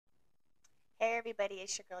Hey everybody,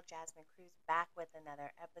 it's your girl Jasmine Cruz back with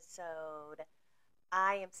another episode.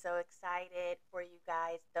 I am so excited for you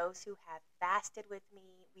guys, those who have fasted with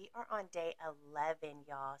me. We are on day 11,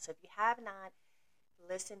 y'all. So if you have not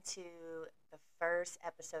listened to the first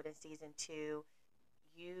episode in season 2,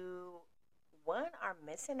 you one are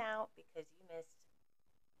missing out because you missed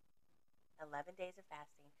 11 days of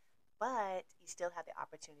fasting, but you still have the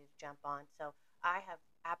opportunity to jump on. So I have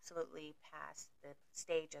absolutely passed the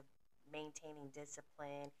stage of maintaining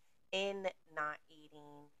discipline in not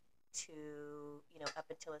eating to, up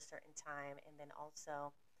until a certain time. And then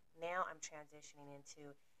also now I'm transitioning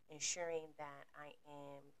into ensuring that I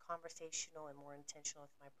am conversational and more intentional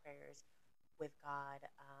with my prayers with God.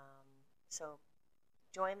 So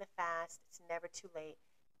join the fast. It's never too late.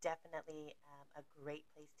 Definitely a great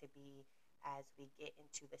place to be as we get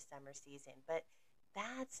into the summer season. But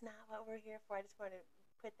that's not what we're here for. I just want to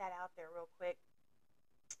put that out there real quick.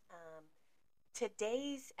 Um,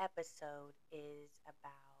 Today's episode is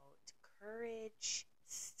about courage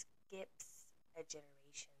skips a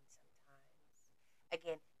generation sometimes.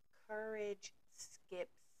 Again, courage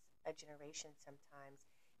skips a generation sometimes.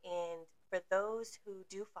 And for those who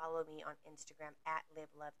do follow me on Instagram at Live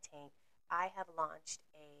Love Tank, I have launched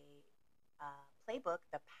a playbook,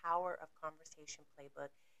 the Power of Conversation playbook.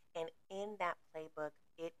 And in that playbook,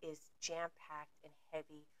 it is jam packed and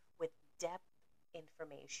heavy with depth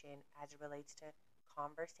information as it relates to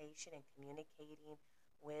conversation and communicating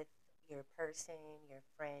with your person, your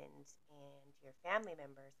friends, and your family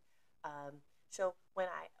members. So when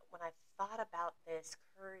I thought about this,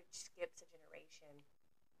 courage skips a generation.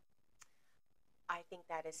 I think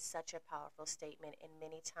that is such a powerful statement. And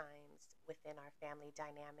many times within our family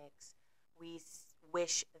dynamics, we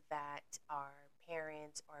wish that our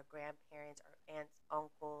parents, our grandparents, our aunts,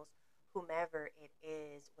 uncles, whomever it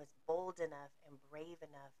is, was bold enough and brave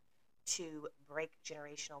enough to break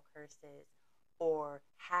generational curses or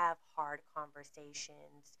have hard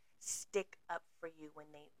conversations, stick up for you when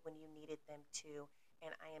you needed them to.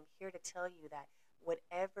 And I am here to tell you that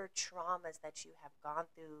whatever traumas that you have gone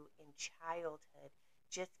through in childhood,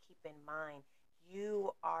 just keep in mind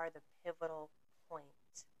you are the pivotal point.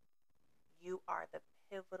 You are the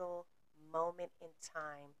pivotal moment in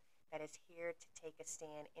time that is here to take a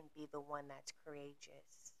stand and be the one that's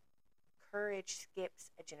courageous. Courage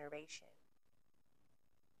skips a generation.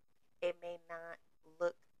 It may not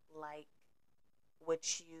look like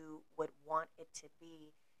what you would want it to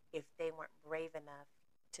be if they weren't brave enough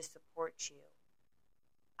to support you.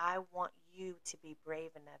 I want you to be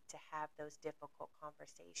brave enough to have those difficult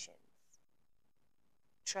conversations.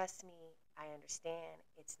 Trust me, I understand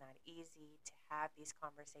it's not easy to have these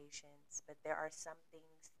conversations, but there are some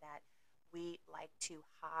things that we like to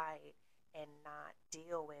hide and not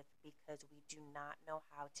deal with because we do not know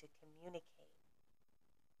how to communicate.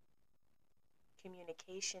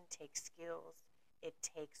 Communication takes skills, it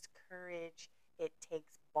takes courage, it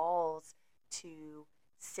takes balls to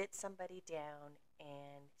sit somebody down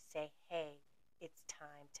and say, hey, it's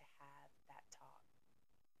time to have that talk.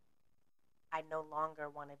 I no longer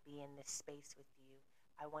want to be in this space with you.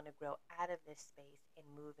 I want to grow out of this space and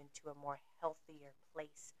move into a more healthier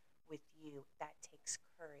place with you. That takes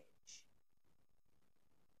courage.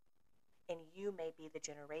 And you may be the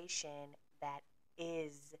generation that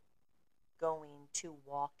is going to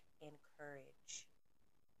walk in courage.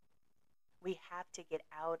 We have to get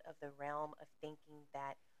out of the realm of thinking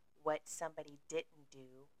that what somebody didn't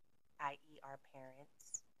do, i.e., our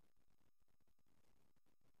parents,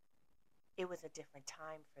 it was a different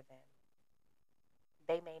time for them.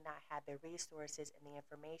 They may not have the resources and the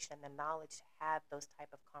information and the knowledge to have those type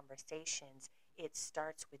of conversations. It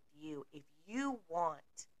starts with you. If you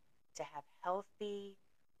want to have healthy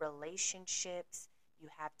relationships, you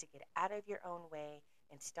have to get out of your own way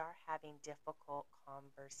and start having difficult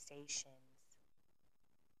conversations.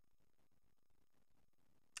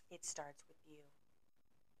 It starts with you.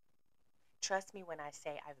 Trust me when I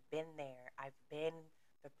say I've been there. I've been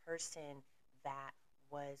the person that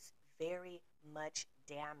was very much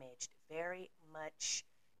damaged, very much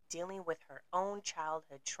dealing with her own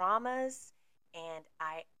childhood traumas. And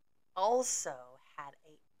I also had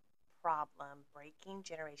a problem breaking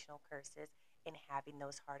generational curses and having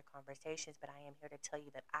those hard conversations. But I am here to tell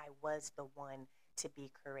you that I was the one to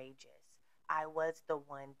be courageous. I was the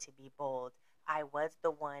one to be bold. I was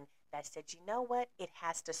the one that said, you know what? It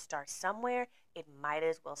has to start somewhere. It might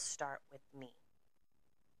as well start with me.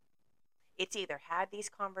 It's either have these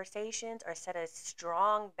conversations or set a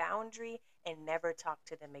strong boundary and never talk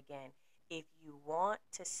to them again. If you want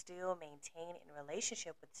to still maintain a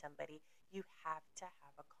relationship with somebody, you have to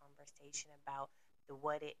have a conversation about the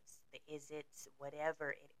what it's, the is it's,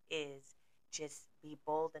 whatever it is, just be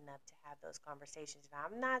bold enough to have those conversations. Now,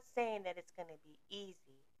 I'm not saying that it's going to be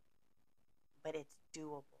easy, but it's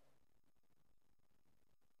doable.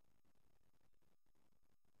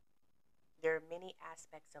 There are many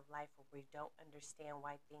aspects of life where we don't understand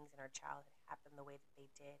why things in our childhood happened the way that they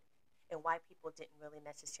did, and why people didn't really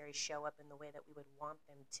necessarily show up in the way that we would want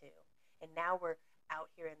them to. And now we're out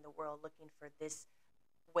here in the world looking for this,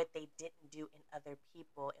 what they didn't do in other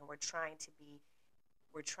people, and we're trying to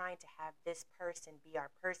have this person be our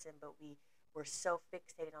person, but we're so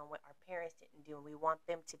fixated on what our parents didn't do, and we want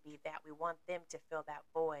them to be that. We want them to fill that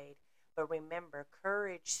void. But remember,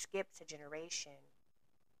 courage skips a generation.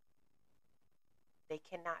 They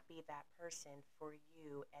cannot be that person for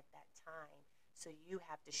you at that time. So you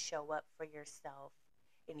have to show up for yourself,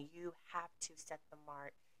 and you have to set the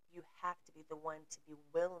mark. You have to be the one to be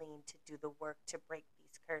willing to do the work to break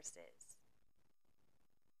these curses.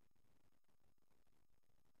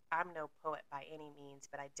 I'm no poet by any means,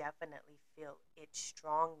 but I definitely feel it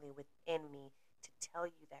strongly within me to tell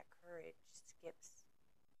you that courage skips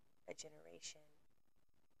a generation.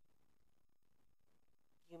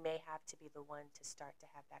 You may have to be the one to start to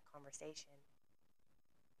have that conversation,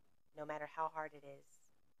 no matter how hard it is,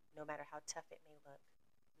 no matter how tough it may look,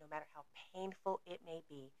 no matter how painful it may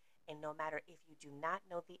be, and no matter if you do not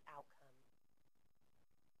know the outcome.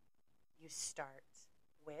 You start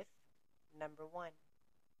with number one,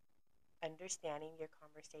 understanding your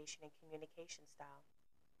conversation and communication style.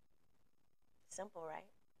 Simple,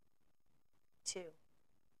 right? Two,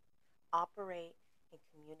 operate and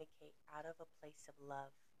communicate out of a place of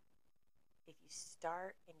love. If you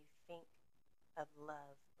start and you think of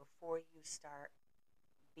love before you start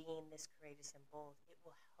being this courageous and bold, it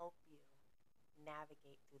will help you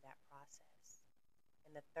navigate through that process.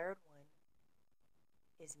 And the third one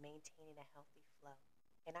is maintaining a healthy flow.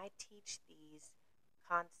 And I teach these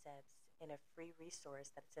concepts in a free resource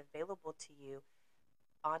that's available to you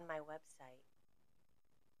on my website.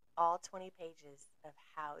 All 20 pages of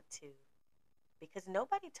how to, because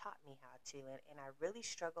nobody taught me how to, and I really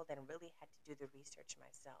struggled and really had to do the research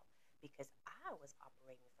myself because I was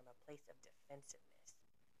operating from a place of defensiveness.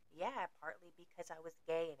 Yeah, partly because I was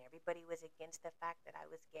gay and everybody was against the fact that I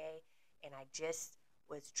was gay, and I just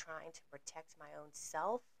was trying to protect my own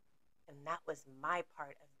self, and that was my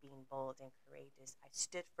part of being bold and courageous. I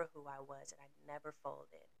stood for who I was and I never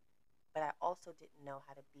folded. But I also didn't know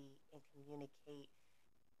how to be and communicate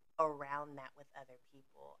around that with other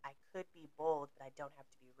people. I could be bold, but I don't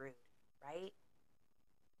have to be rude, right?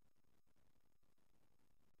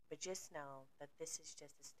 But just know that this is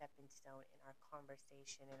just a stepping stone in our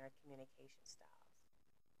conversation and our communication styles.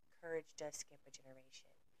 Courage does skip a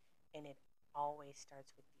generation, and it always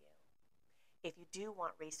starts with you. If you do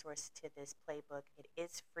want resource to this playbook, it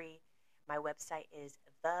is free. My website is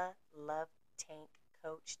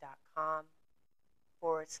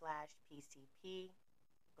thelovetankcoach.com/PCP.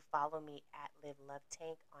 Follow me at Live Love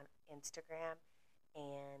Tank on Instagram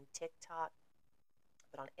and TikTok.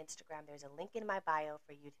 But on Instagram, there's a link in my bio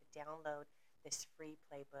for you to download this free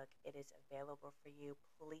playbook. It is available for you.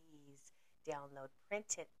 Please download,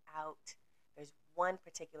 print it out. There's one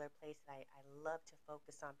particular place that I love to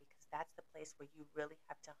focus on because that's the place where you really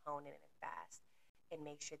have to hone in and fast and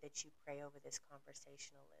make sure that you pray over this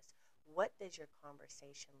conversational list. What does your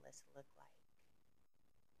conversation list look like?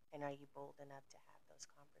 And are you bold enough to have those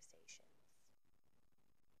conversations?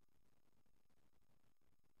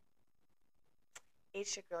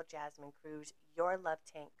 It's your girl, Jasmine Cruz, your Love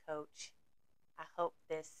Tank coach. I hope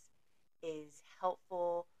this is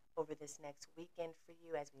helpful over this next weekend for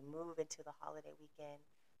you as we move into the holiday weekend.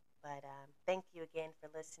 But thank you again for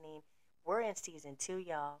listening. We're in season 2,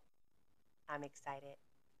 y'all. I'm excited.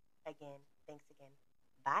 Again, thanks again.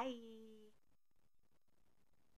 Bye.